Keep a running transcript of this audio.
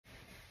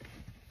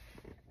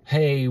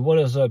Hey, what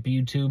is up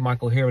YouTube?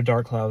 Michael here with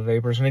Dark Cloud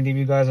Vapors. I'm going to give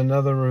you guys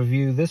another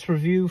review. This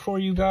review for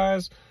you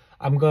guys,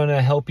 I'm going to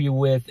help you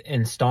with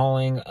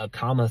installing a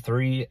Comma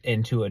 3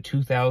 into a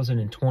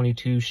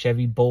 2022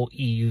 Chevy Bolt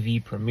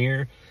EUV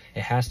Premier.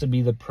 It has to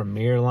be the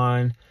Premier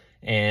line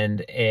and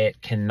it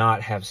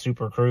cannot have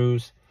Super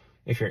Cruise.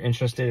 If you're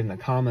interested in the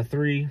Comma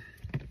 3,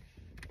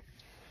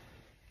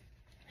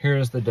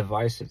 here's the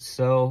device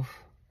itself.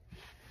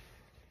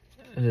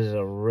 It is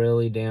a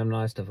really damn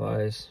nice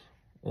device.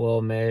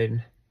 Well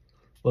made.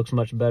 Looks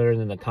much better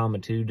than the Comma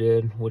 2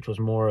 did, which was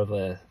more of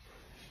a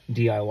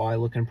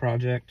DIY looking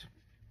project.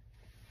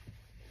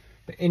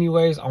 But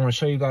anyways, I want to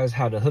show you guys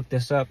how to hook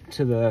this up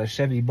to the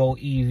Chevy Bolt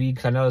EUV,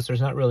 because I noticed there's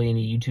not really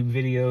any YouTube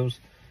videos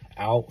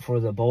out for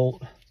the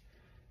Bolt.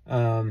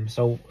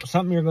 So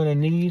something you're going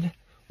to need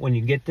when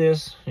you get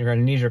this, you're going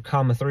to need your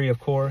Comma 3, of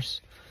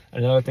course.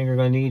 Another thing you're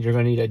going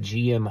to need a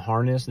GM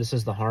harness. This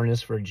is the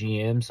harness for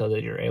GM so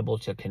that you're able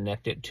to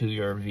connect it to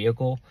your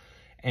vehicle.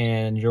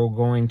 And you're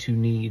going to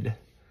need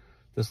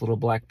this little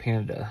black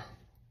Panda.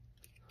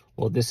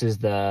 Well, this is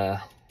the,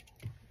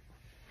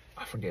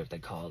 I forget what they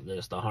call it,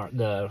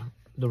 the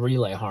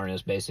relay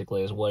harness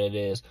basically is what it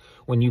is.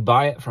 When you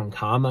buy it from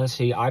Comma,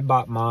 see, I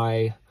bought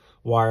my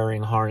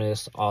wiring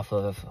harness off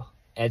of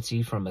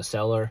Etsy from a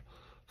seller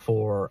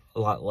for a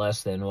lot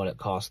less than what it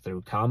cost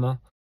through Comma.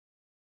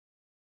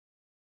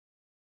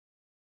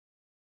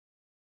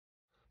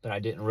 But I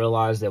didn't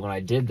realize that when I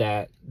did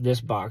that,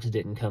 this box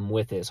didn't come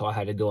with it. So I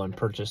had to go and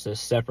purchase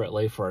this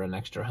separately for an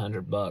extra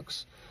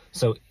 $100.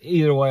 So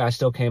either way, I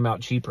still came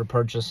out cheaper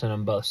purchasing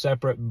them both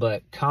separate.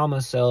 But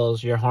Comma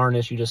sells your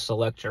harness. You just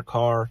select your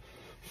car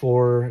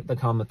for the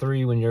Comma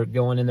 3. When you're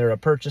going in there to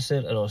purchase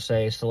it, it'll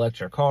say select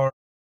your car.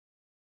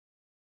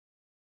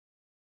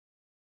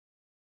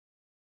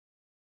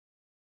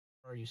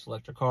 You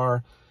select your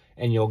car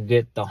and you'll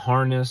get the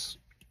harness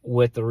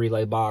with the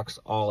relay box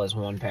all as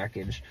one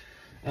package.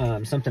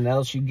 Something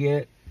else you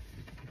get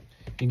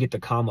the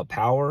Comma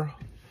power,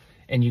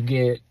 and you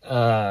get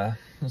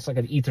it's like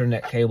an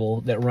Ethernet cable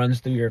that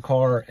runs through your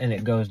car and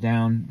it goes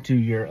down to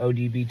your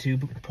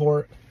ODB2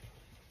 port,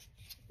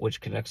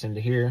 which connects into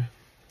here,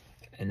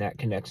 and that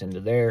connects into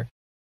there.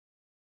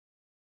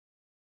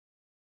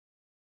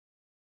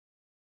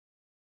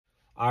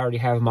 I already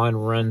have mine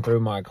run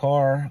through my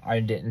car. I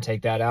didn't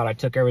take that out. I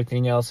took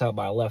everything else out,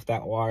 but I left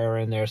that wire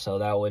in there so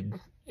that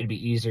it'd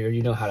be easier.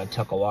 You know how to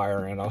tuck a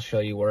wire in. I'll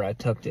show you where I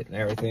tucked it and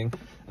everything.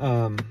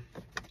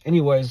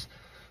 Anyways,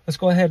 let's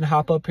go ahead and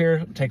hop up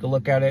here, take a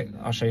look at it.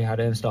 I'll show you how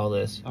to install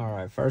this. All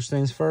right, first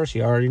things first,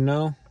 you already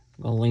know.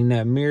 I'm gonna lean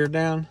that mirror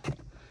down. I'm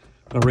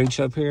gonna reach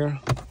up here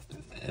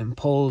and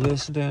pull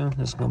this down.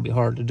 It's gonna be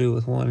hard to do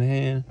with one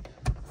hand.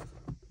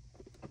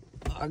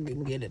 I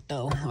can get it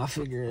though, I'll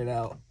figure it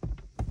out.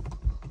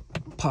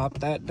 Pop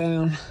that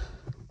down.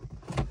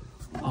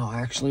 Oh,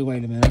 actually,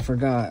 wait a minute, I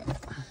forgot.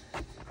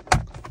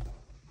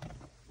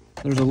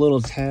 There's a little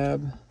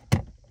tab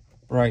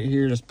right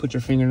here. Just put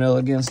your fingernail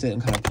against it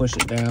and kind of push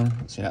it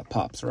down. See, that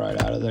pops right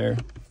out of there.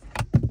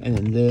 And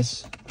then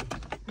this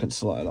can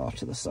slide off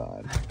to the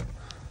side.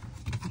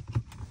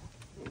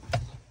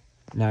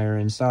 Now you're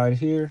inside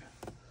here.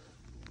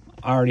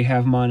 I already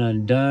have mine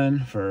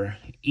undone for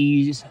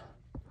ease.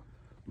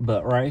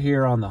 But right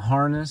here on the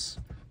harness,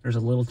 there's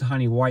a little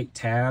tiny white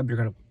tab. You're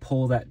going to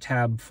pull that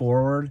tab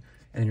forward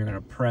and you're going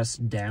to press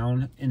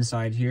down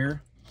inside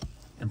here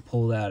and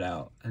pull that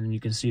out. And you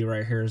can see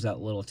right here is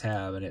that little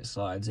tab and it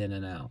slides in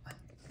and out.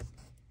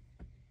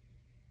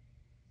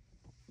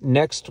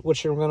 Next,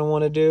 what you're going to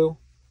want to do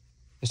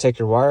is take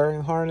your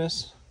wiring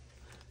harness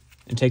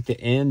and take the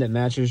end that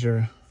matches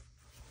your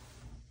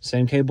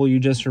same cable you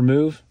just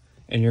removed,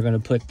 and you're going to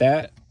put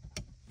that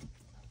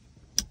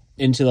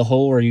into the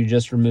hole where you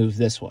just removed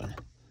this one.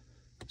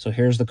 So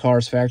here's the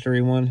car's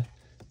factory one.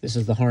 This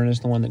is the harness,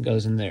 the one that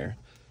goes in there.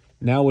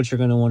 Now what you're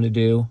going to want to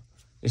do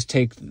is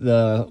take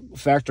the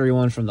factory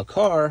one from the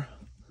car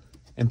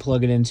and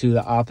plug it into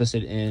the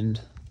opposite end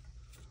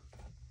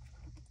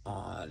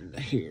on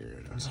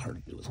here. It's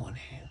hard to do with one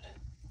hand.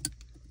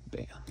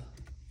 Bam.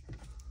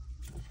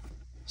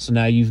 So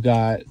now you've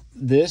got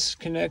this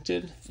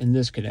connected and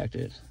this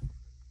connected.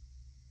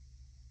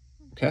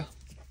 Okay.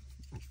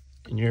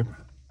 And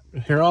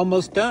you're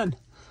almost done.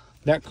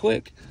 That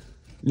quick.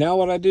 Now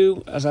what I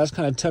do is I just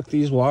kind of tuck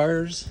these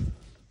wires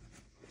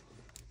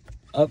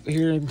up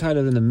here and kind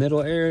of in the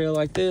middle area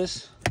like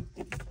this.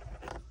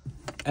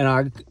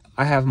 And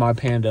I have my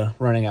Panda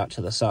running out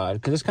to the side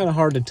because it's kind of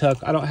hard to tuck.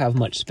 I don't have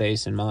much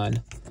space in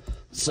mine.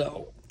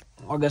 So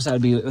I guess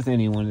I'd be with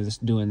anyone that's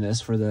doing this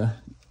for the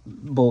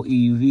Bolt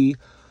EUV.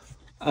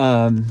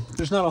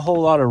 There's not a whole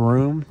lot of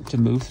room to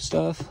move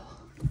stuff.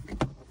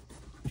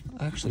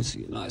 I actually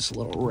see a nice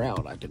little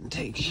route I can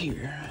take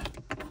here.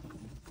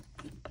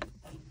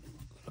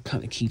 I'll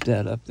kind of keep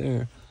that up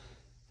there.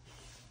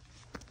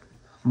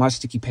 My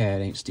sticky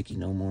pad ain't sticky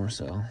no more,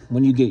 so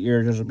when you get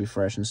yours, it'll be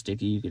fresh and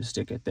sticky. You can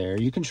stick it there.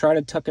 You can try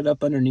to tuck it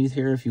up underneath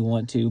here if you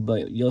want to,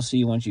 but you'll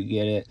see once you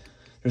get it,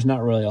 there's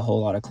not really a whole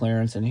lot of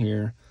clearance in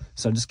here.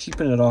 So just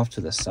keeping it off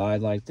to the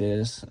side like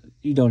this,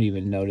 you don't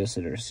even notice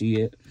it or see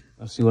it.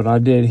 See what I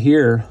did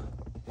here?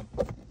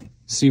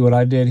 See what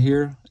I did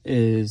here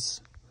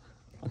is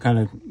I kind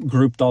of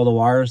grouped all the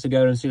wires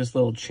together, and see this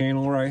little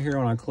channel right here.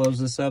 When I close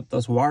this up,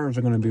 those wires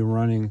are going to be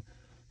running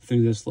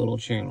through this little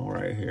channel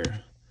right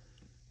here.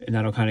 And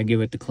that'll kind of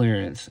give it the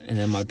clearance. And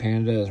then my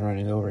Panda is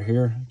running over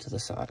here to the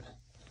side.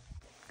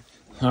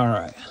 All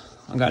right,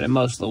 I got it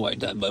most of the way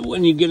done. But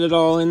when you get it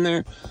all in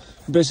there,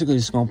 you're basically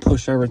just going to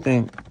push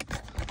everything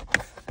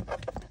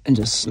and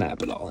just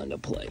snap it all into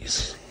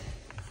place.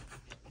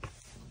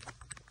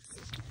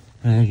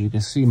 And as you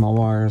can see, my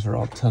wires are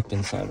all tucked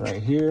inside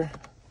right here.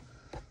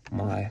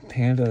 My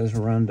Panda is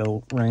run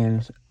over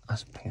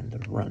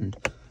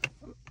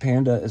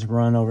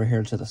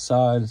here to the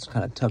side. It's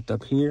kind of tucked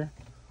up here.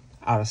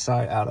 Out of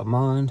sight, out of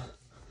mind.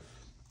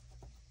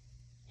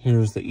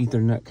 Here's the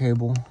Ethernet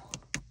cable.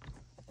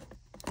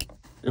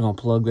 You're gonna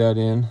plug that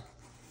in.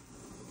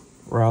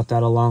 Route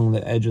that along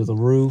the edge of the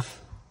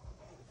roof.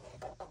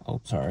 Oh,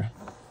 sorry.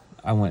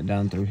 I went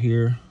down through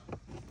here.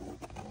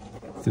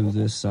 Through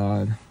this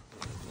side.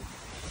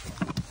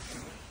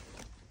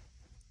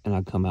 And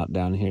I come out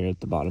down here at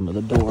the bottom of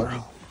the door.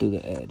 Through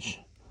the edge.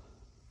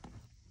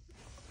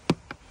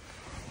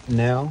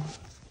 Now,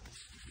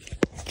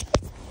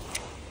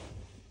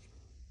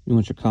 you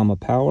want your comma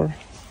power.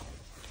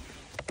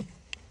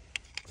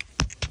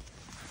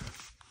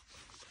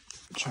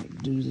 Try to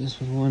do this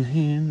with one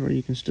hand where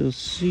you can still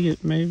see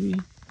it maybe.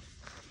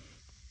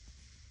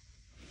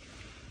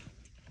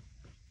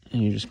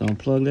 And you're just gonna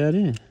plug that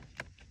in.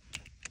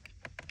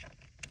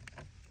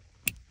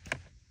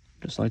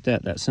 Just like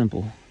that, that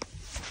simple.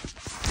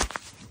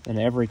 And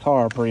every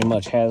car pretty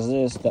much has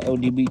this, the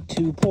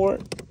ODB2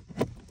 port.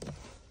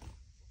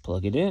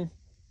 Plug it in.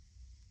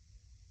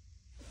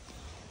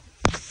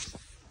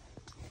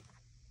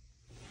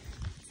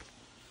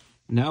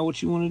 Now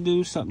what you want to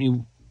do, something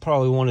you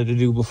probably wanted to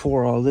do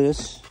before all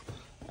this,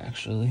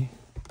 actually,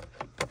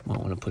 might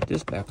want to put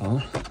this back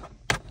on.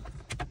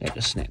 That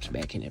just snaps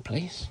back into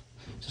place,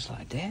 just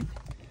like that.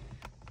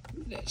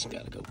 That's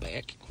got to go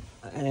back.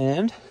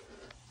 And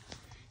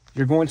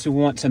you're going to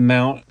want to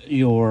mount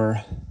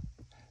your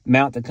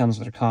mount that comes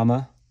with your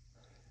comma.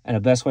 And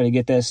the best way to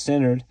get that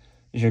centered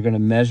is you're going to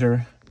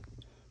measure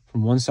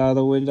from one side of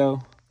the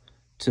window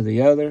to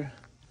the other,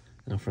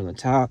 and from the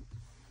top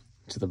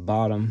to the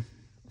bottom.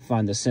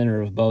 Find the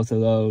center of both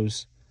of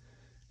those.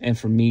 And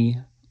for me,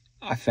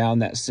 I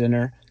found that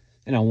center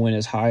and I went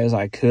as high as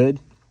I could.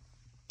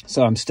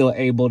 So I'm still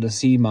able to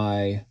see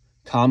my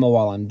comma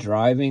while I'm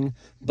driving,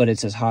 but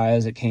it's as high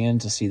as it can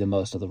to see the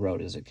most of the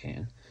road as it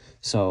can.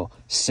 So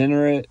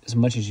center it as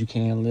much as you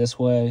can this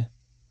way,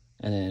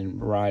 and then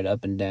ride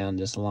up and down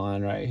this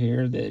line right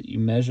here that you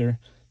measure.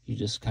 You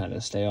just kind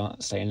of stay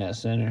in that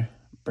center,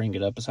 bring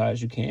it up as high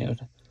as you can,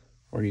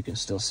 where you can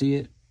still see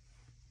it.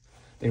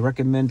 They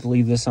recommend to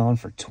leave this on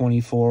for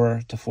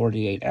 24 to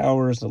 48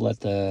 hours to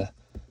let the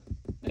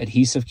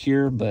adhesive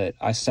cure, but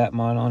I sat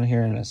mine on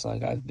here and it's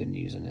like I've been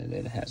using it.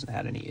 It hasn't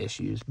had any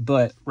issues,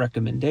 but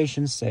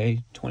recommendations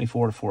say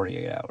 24 to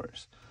 48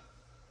 hours.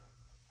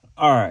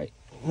 All right,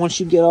 once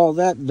you get all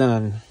that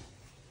done,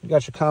 you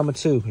got your comma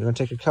 2. You're going to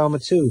take your comma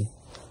 3,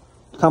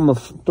 comma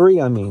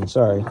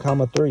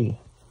 3.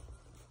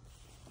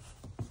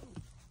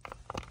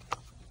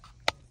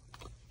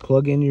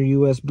 Plug in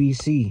your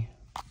USB-C.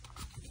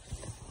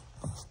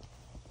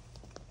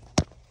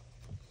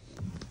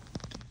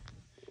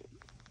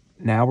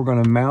 Now we're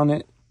going to mount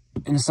it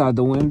inside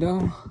the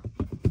window.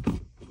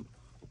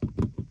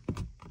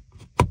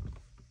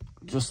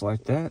 Just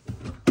like that.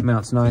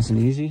 Mounts nice and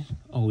easy.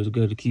 Always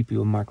good to keep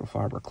you a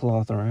microfiber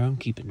cloth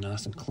around. Keep it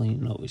nice and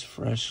clean, always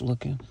fresh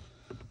looking.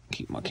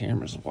 Keep my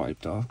cameras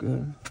wiped off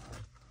good.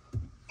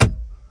 And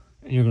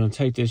you're going to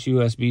take this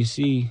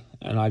USB-C,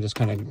 and I just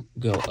kind of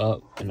go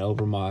up and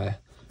over my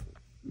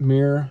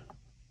mirror.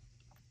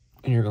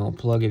 And you're going to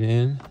plug it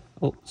in.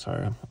 Oh,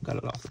 sorry, I got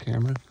it off the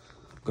camera.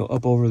 Go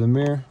up over the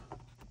mirror.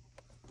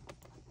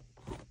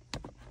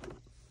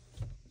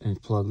 And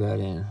plug that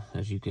in.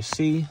 As you can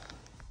see,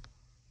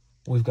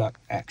 we've got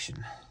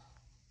action.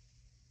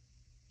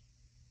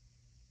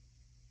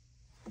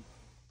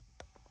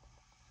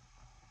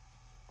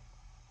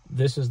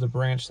 This is the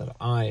branch that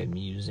I am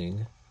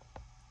using.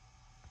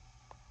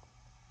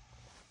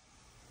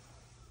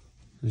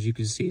 As you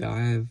can see,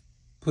 I have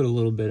put a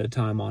little bit of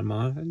time on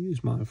mine. I've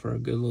used mine for a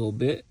good little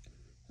bit.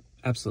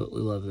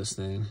 Absolutely love this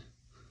thing.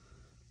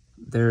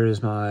 There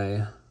is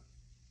my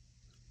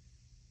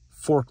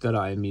fork that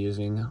I am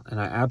using,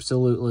 and I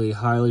absolutely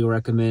highly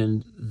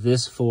recommend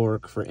this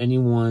fork for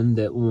anyone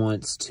that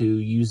wants to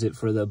use it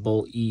for the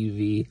Bolt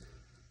EUV.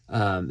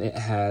 It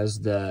has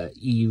the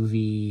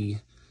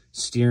EUV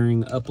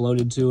steering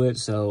uploaded to it,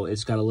 so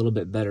it's got a little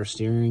bit better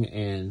steering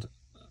and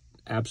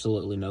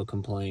absolutely no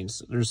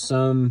complaints. There's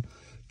some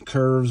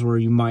curves where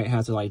you might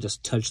have to like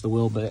just touch the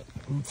wheel, but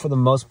for the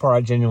most part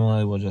I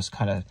genuinely will just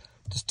kind of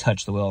just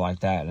touch the wheel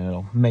like that and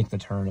it'll make the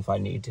turn if I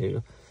need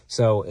to.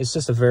 So it's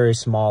just a very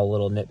small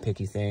little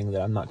nitpicky thing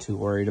that I'm not too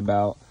worried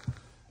about.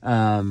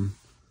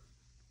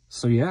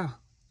 So yeah,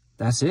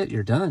 that's it.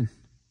 You're done.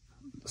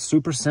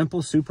 Super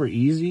simple, super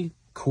easy,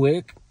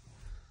 quick.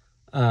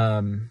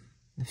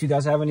 If you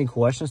guys have any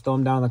questions, throw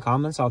them down in the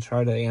comments. I'll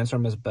try to answer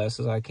them as best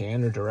as I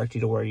can or direct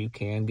you to where you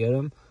can get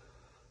them.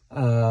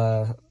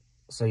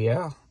 So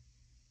yeah.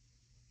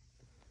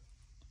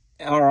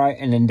 All right,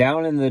 and then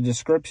down in the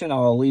description,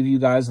 I'll leave you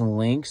guys a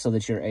link so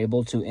that you're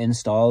able to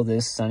install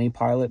this Sunny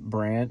Pilot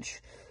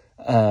branch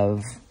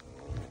of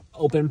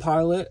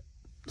OpenPilot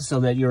so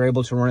that you're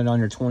able to run it on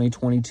your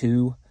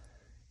 2022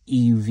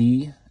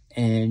 EUV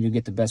and you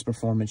get the best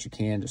performance you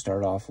can to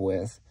start off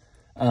with.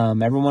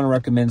 Everyone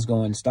recommends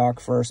going stock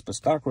first, but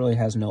stock really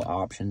has no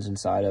options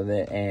inside of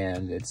it,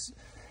 and it's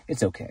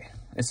okay.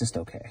 It's just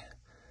okay.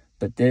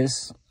 But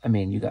this, I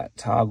mean, you got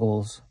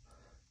toggles,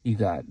 you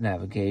got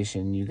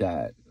navigation, you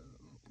got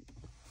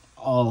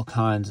all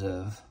kinds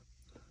of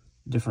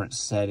different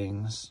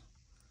settings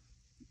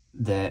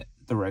that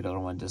the regular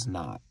one does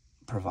not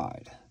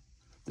provide,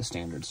 the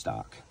standard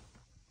stock.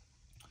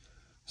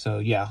 So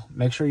yeah,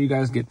 make sure you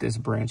guys get this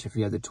branch if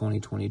you have the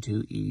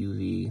 2022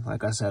 EUV.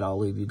 Like I said, I'll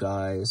leave you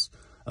guys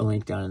a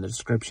link down in the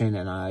description,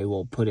 and I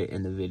will put it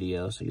in the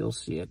video so you'll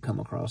see it come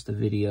across the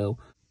video.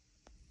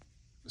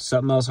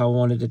 Something else I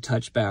wanted to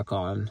touch back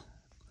on.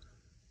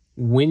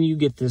 When you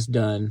get this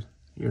done,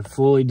 you're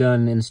fully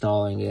done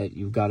installing it,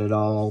 you've got it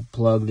all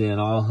plugged in,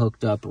 all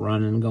hooked up,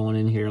 running, going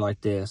in here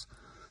like this.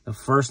 The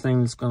first thing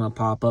that's going to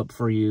pop up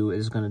for you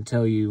is going to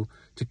tell you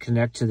to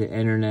connect to the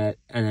internet,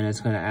 and then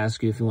it's going to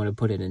ask you if you want to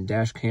put it in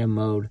dash cam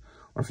mode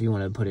or if you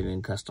want to put it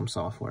in custom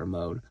software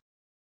mode.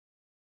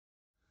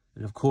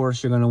 And of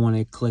course, you're going to want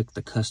to click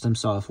the custom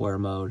software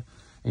mode,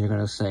 and you're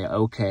going to say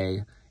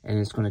okay, and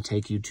it's going to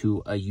take you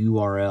to a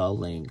URL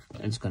link,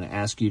 and it's going to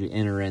ask you to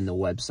enter in the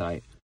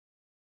website.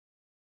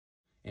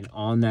 And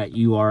on that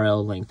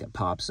URL link that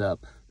pops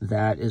up,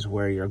 that is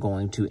where you're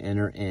going to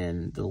enter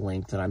in the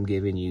link that I'm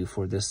giving you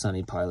for this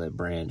Sunny Pilot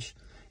branch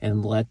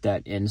and let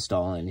that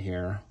install in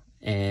here.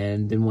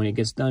 And then when it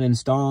gets done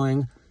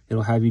installing,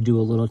 it'll have you do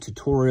a little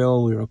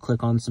tutorial. We'll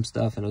click on some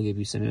stuff and it'll give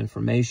you some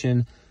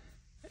information,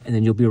 and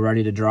then you'll be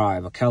ready to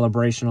drive. A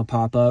calibration will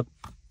pop up.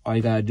 All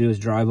you gotta do is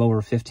drive over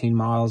 15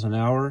 miles an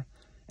hour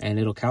and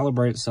it'll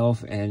calibrate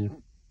itself,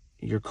 and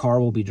your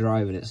car will be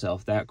driving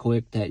itself. That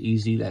quick, that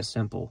easy, that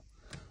simple.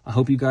 I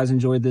hope you guys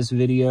enjoyed this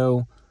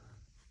video.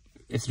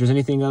 If there's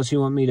anything else you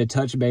want me to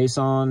touch base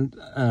on,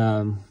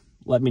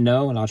 let me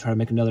know, and I'll try to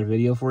make another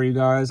video for you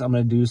guys. I'm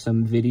going to do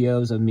some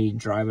videos of me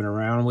driving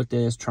around with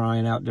this,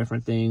 trying out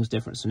different things,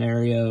 different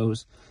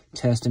scenarios,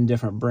 testing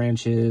different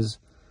branches.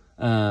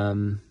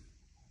 Yeah.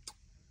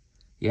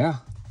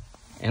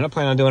 And I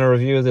plan on doing a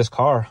review of this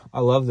car. I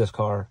love this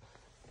car.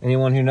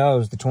 Anyone who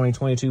knows, the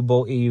 2022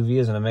 Bolt EUV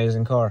is an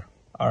amazing car.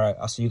 All right,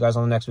 I'll see you guys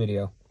on the next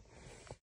video.